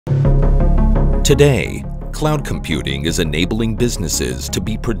Today, cloud computing is enabling businesses to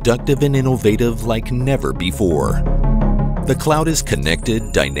be productive and innovative like never before. The cloud is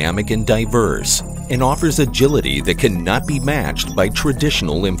connected, dynamic, and diverse, and offers agility that cannot be matched by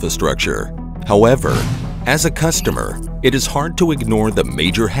traditional infrastructure. However, as a customer, it is hard to ignore the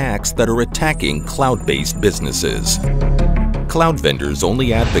major hacks that are attacking cloud-based businesses. Cloud vendors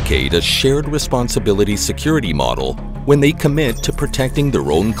only advocate a shared responsibility security model when they commit to protecting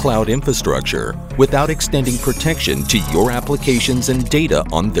their own cloud infrastructure without extending protection to your applications and data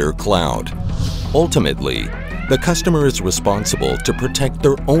on their cloud. Ultimately, the customer is responsible to protect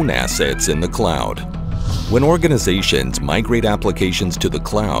their own assets in the cloud. When organizations migrate applications to the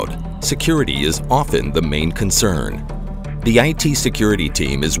cloud, security is often the main concern. The IT security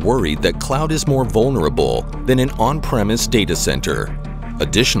team is worried that cloud is more vulnerable than an on-premise data center.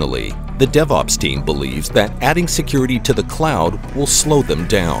 Additionally, the DevOps team believes that adding security to the cloud will slow them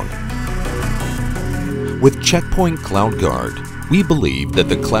down. With Check Point CloudGuard, we believe that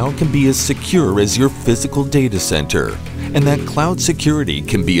the cloud can be as secure as your physical data center, and that cloud security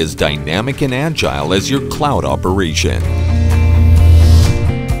can be as dynamic and agile as your cloud operation.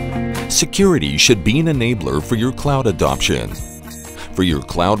 Security should be an enabler for your cloud adoption, for your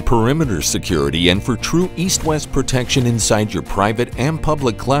cloud perimeter security, and for true east-west protection inside your private and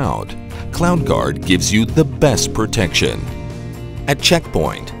public cloud. CloudGuard gives you the best protection. At Check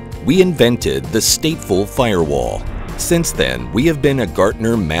Point, we invented the stateful firewall. Since then, we have been a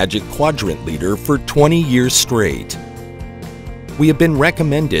Gartner Magic Quadrant leader for 20 years straight. We have been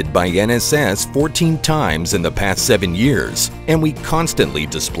recommended by NSS 14 times in the past 7 years, and we constantly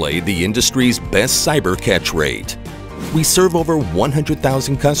display the industry's best cyber catch rate. We serve over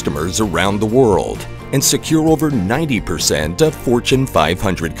 100,000 customers around the world and secure over 90% of Fortune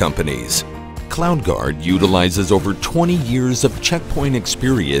 500 companies. CloudGuard utilizes over 20 years of Check Point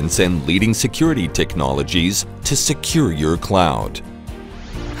experience and leading security technologies to secure your cloud.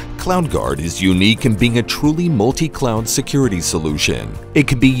 CloudGuard is unique in being a truly multi-cloud security solution. It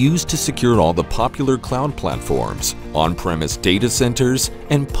can be used to secure all the popular cloud platforms, on-premise data centers,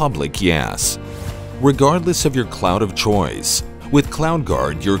 and public IaaS. Regardless of your cloud of choice, with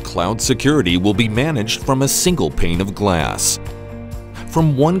CloudGuard, your cloud security will be managed from a single pane of glass.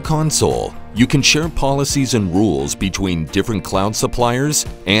 From one console, you can share policies and rules between different cloud suppliers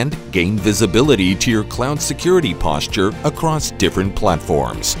and gain visibility to your cloud security posture across different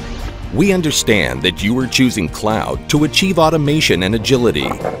platforms. We understand that you are choosing cloud to achieve automation and agility,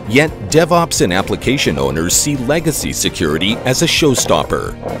 yet DevOps and application owners see legacy security as a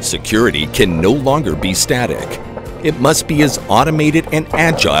showstopper. Security can no longer be static. It must be as automated and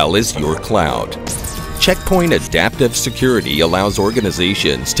agile as your cloud. Check Point Adaptive Security allows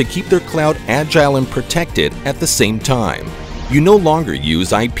organizations to keep their cloud agile and protected at the same time. You no longer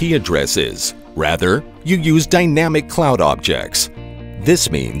use IP addresses. Rather, you use dynamic cloud objects. This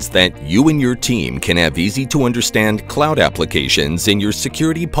means that you and your team can have easy-to-understand cloud applications in your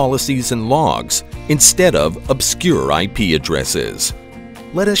security policies and logs instead of obscure IP addresses.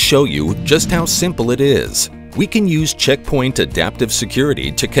 Let us show you just how simple it is. We can use Check Point Adaptive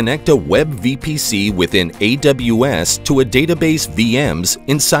Security to connect a web VPC within AWS to a database VMs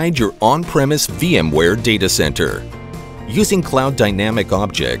inside your on-premise VMware data center. Using cloud dynamic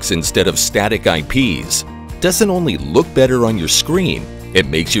objects instead of static IPs doesn't only look better on your screen, it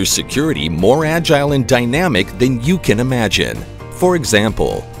makes your security more agile and dynamic than you can imagine. For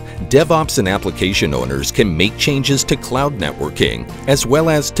example, DevOps and application owners can make changes to cloud networking as well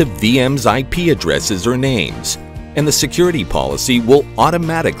as to VM's IP addresses or names, and the security policy will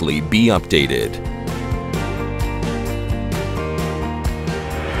automatically be updated.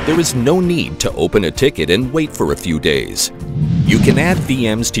 There is no need to open a ticket and wait for a few days. You can add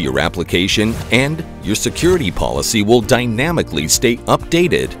VMs to your application and your security policy will dynamically stay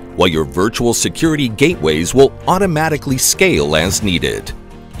updated, while your virtual security gateways will automatically scale as needed.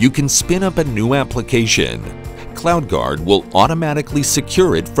 You can spin up a new application. CloudGuard will automatically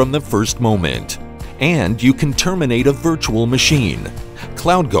secure it from the first moment. And you can terminate a virtual machine.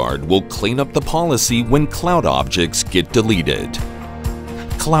 CloudGuard will clean up the policy when cloud objects get deleted.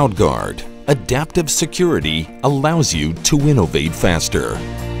 CloudGuard Adaptive Security allows you to innovate faster.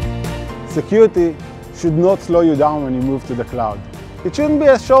 Security should not slow you down when you move to the cloud. It shouldn't be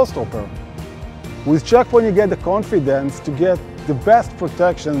a showstopper. With Check Point, you get the confidence to get the best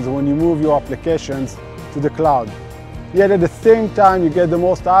protections when you move your applications to the cloud. Yet at the same time, you get the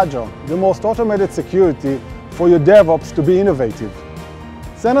most agile, the most automated security for your DevOps to be innovative.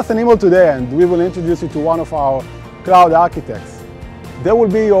 Send us an email today and we will introduce you to one of our cloud architects. They will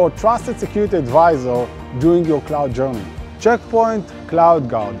be your trusted security advisor during your cloud journey. Check Point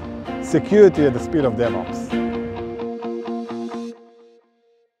CloudGuard. security at the speed of DevOps.